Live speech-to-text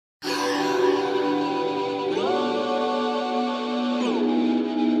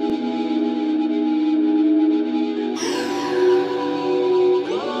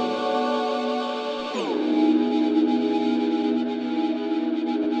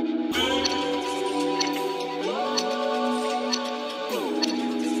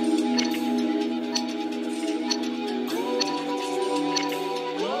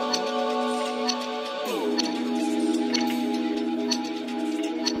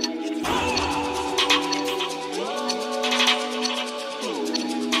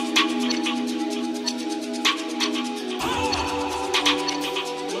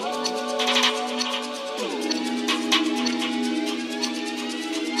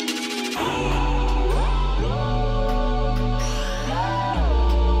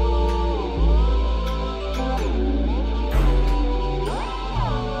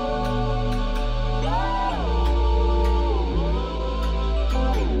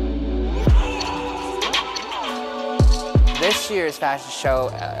this year's fashion show,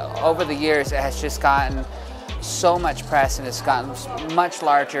 over the years, it has just gotten so much press and it's gotten much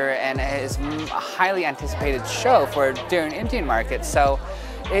larger, and it is a highly anticipated show for during Indian markets. So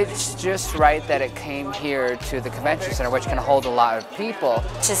it's just right that it came here to the convention center, which can hold a lot of people.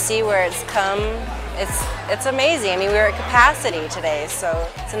 To see where it's come, it's amazing. I mean, we were at capacity today, so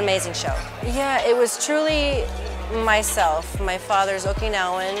it's an amazing show. Yeah, it was truly myself. My father's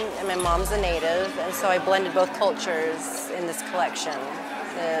Okinawan and my mom's a native, and so I blended both cultures in this collection.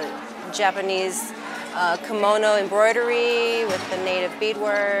 The Japanese kimono embroidery with the native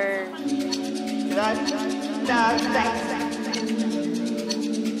beadwork.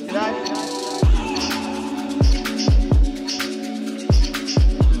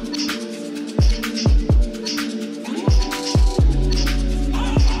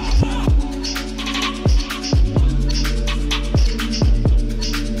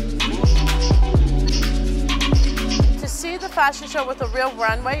 Fashion show with a real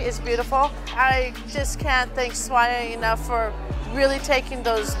runway is beautiful. I just can't thank Swaya enough for really taking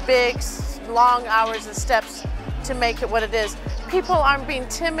those big, long hours and steps to make it what it is. People aren't being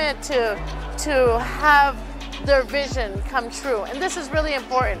timid to have their vision come true, and this is really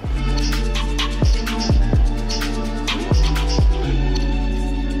important.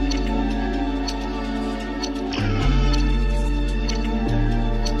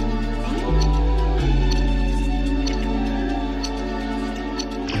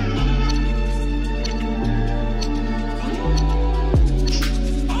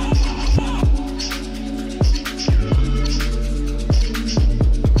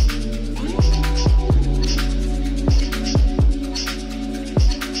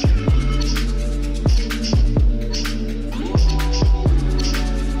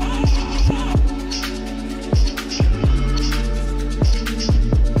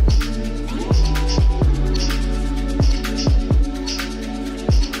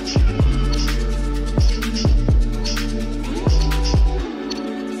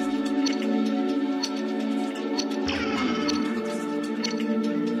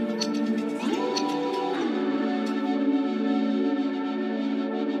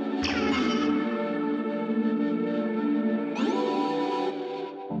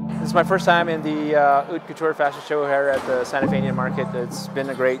 This is my first time in the Haute Couture fashion show here at the Santa Fe Indian Market. It's been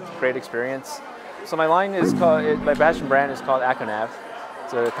a great experience. So my line is called, my fashion brand is called Acanav.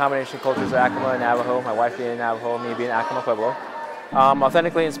 It's a combination of cultures of Acoma and Navajo, my wife being Navajo, me being Acoma Pueblo.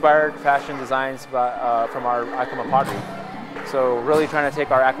 Authentically inspired fashion designs from our Acoma pottery. So really trying to take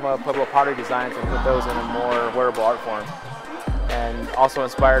our Acoma Pueblo pottery designs and put those in a more wearable art form. And also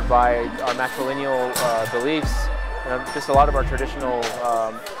inspired by our matrilineal beliefs, and just a lot of our traditional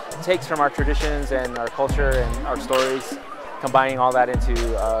takes from our traditions and our culture and our stories, combining all that into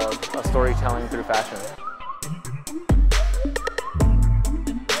a storytelling through fashion.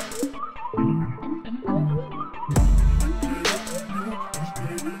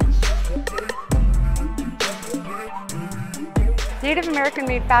 Native American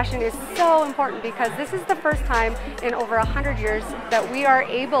made fashion is so important because this is the first time in over 100 years that we are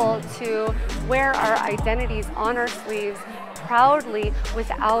able to wear our identities on our sleeves proudly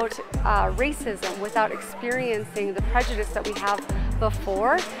without racism, without experiencing the prejudice that we have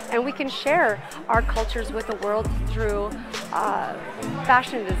before, and we can share our cultures with the world through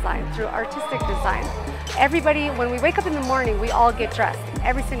fashion design, through artistic design. Everybody, when we wake up in the morning, we all get dressed.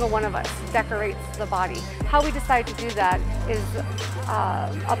 Every single one of us decorates the body. How we decide to do that is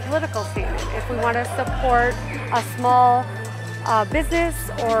a political statement. If we want to support a small business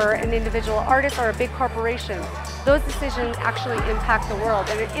or an individual artist or a big corporation, those decisions actually impact the world,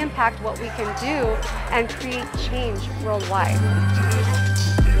 and it impact what we can do and create change worldwide.